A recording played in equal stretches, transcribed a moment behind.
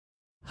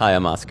Hi,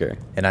 I'm Oscar.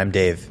 And I'm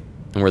Dave.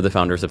 And we're the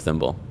founders of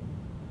Thimble.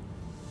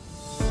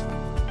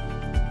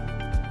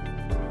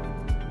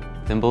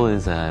 Thimble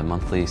is a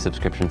monthly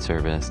subscription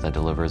service that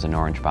delivers an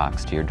orange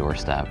box to your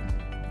doorstep.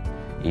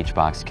 Each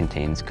box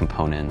contains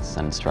components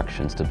and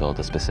instructions to build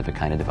a specific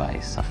kind of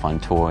device, a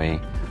fun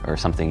toy, or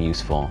something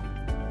useful.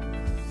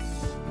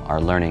 Our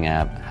learning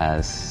app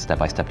has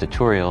step-by-step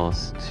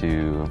tutorials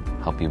to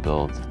help you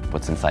build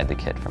what's inside the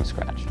kit from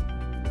scratch.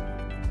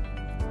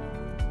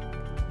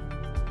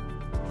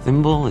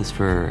 Thimble is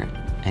for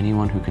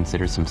anyone who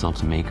considers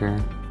themselves a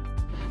maker.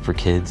 For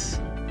kids,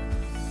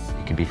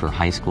 it could be for a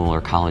high school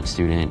or college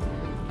student,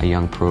 a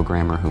young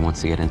programmer who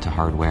wants to get into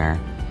hardware.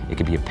 It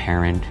could be a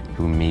parent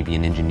who may be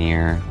an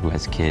engineer who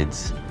has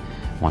kids,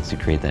 wants to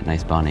create that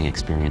nice bonding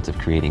experience of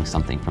creating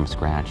something from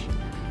scratch.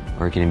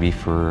 Or it can be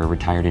for a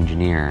retired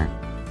engineer.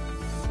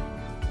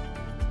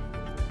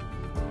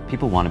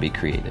 People want to be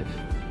creative,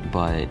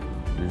 but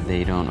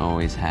they don't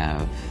always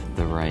have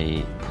the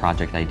right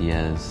project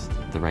ideas,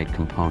 the right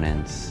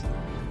components,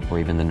 or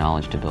even the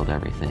knowledge to build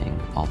everything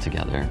all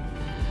together.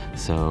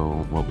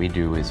 So what we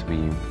do is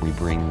we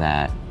bring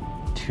that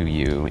to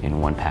you in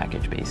one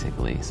package,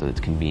 basically, so it's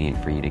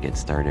convenient for you to get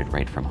started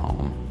right from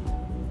home.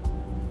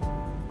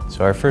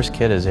 So our first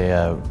kit is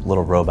a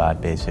little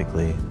robot,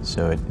 basically.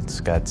 So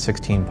it's got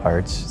 16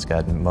 parts. It's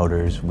got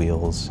motors,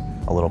 wheels,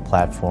 a little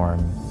platform,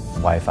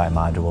 Wi-Fi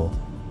module.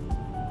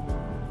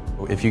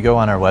 If you go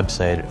on our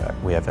website,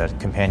 we have a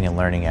companion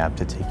learning app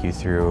to take you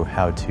through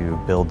how to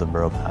build the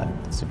robot.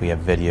 So we have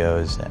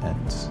videos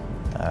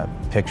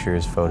and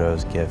pictures,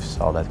 photos,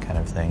 GIFs, all that kind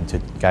of thing to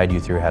guide you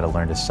through how to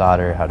learn to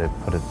solder, how to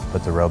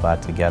put the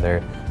robot together,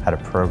 how to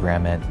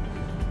program it,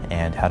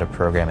 and how to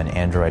program an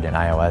Android and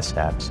iOS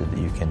app so that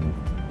you can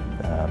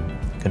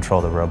control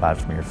the robot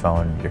from your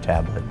phone, your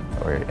tablet,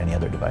 or any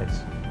other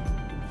device.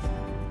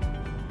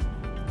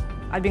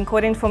 I've been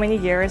coding for many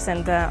years,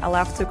 and I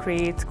love to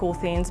create cool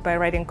things by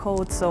writing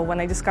code. So when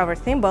I discovered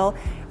Thimble,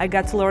 I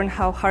got to learn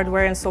how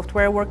hardware and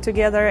software work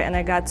together, and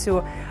I got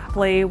to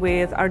play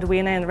with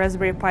Arduino and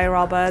Raspberry Pi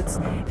robots.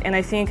 And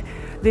I think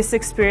this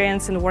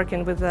experience in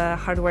working with the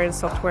hardware and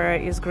software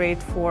is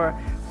great for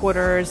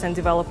coders and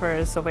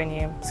developers of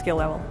any skill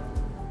level.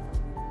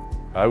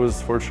 I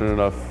was fortunate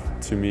enough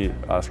to meet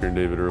Oscar and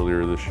David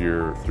earlier this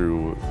year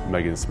through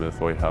Megan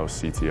Smith, White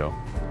House CTO.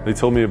 They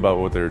told me about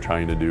what they were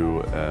trying to do,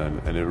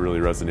 and it really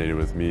resonated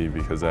with me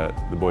because at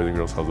the Boys and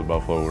Girls Clubs of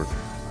Buffalo,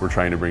 we're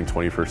trying to bring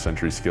 21st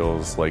century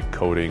skills like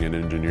coding and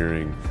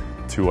engineering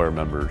to our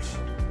members.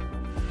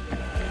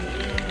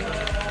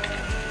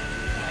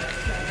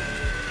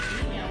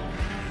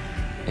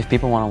 If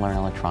people want to learn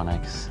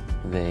electronics,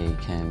 they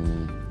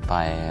can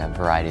buy a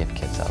variety of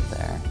kits out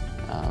there.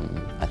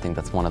 I think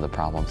that's one of the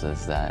problems,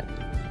 is that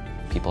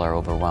people are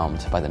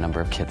overwhelmed by the number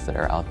of kits that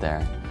are out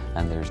there,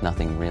 and there's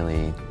nothing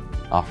really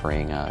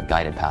offering a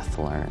guided path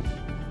to learn.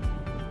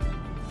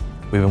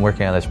 We've been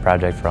working on this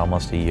project for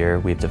almost a year.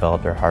 We've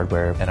developed our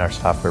hardware and our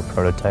software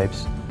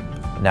prototypes.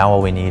 Now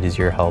all we need is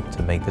your help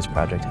to make this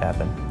project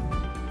happen.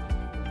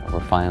 We're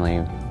finally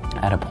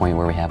at a point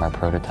where we have our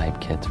prototype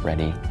kits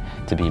ready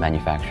to be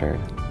manufactured,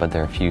 but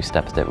there are a few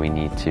steps that we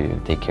need to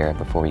take care of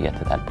before we get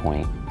to that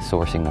point.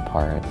 Sourcing the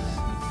parts,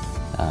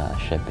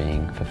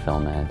 shipping,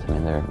 fulfillment. I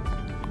mean, there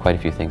are quite a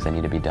few things that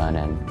need to be done,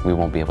 and we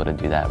won't be able to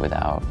do that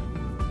without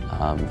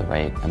the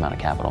right amount of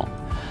capital.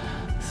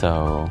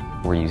 So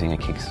we're using a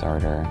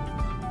Kickstarter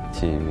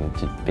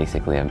to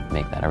basically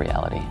make that a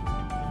reality.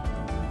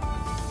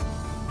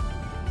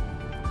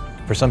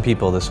 For some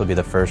people, this will be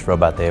the first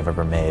robot they've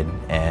ever made,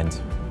 and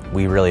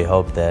we really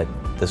hope that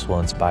this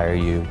will inspire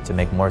you to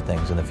make more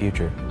things in the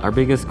future. Our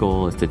biggest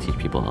goal is to teach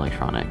people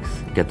electronics,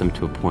 get them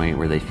to a point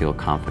where they feel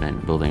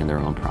confident building their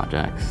own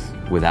projects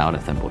without a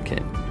Thimble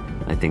kit.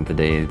 I think the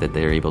day that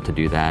they're able to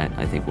do that,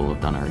 I think we'll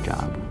have done our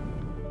job.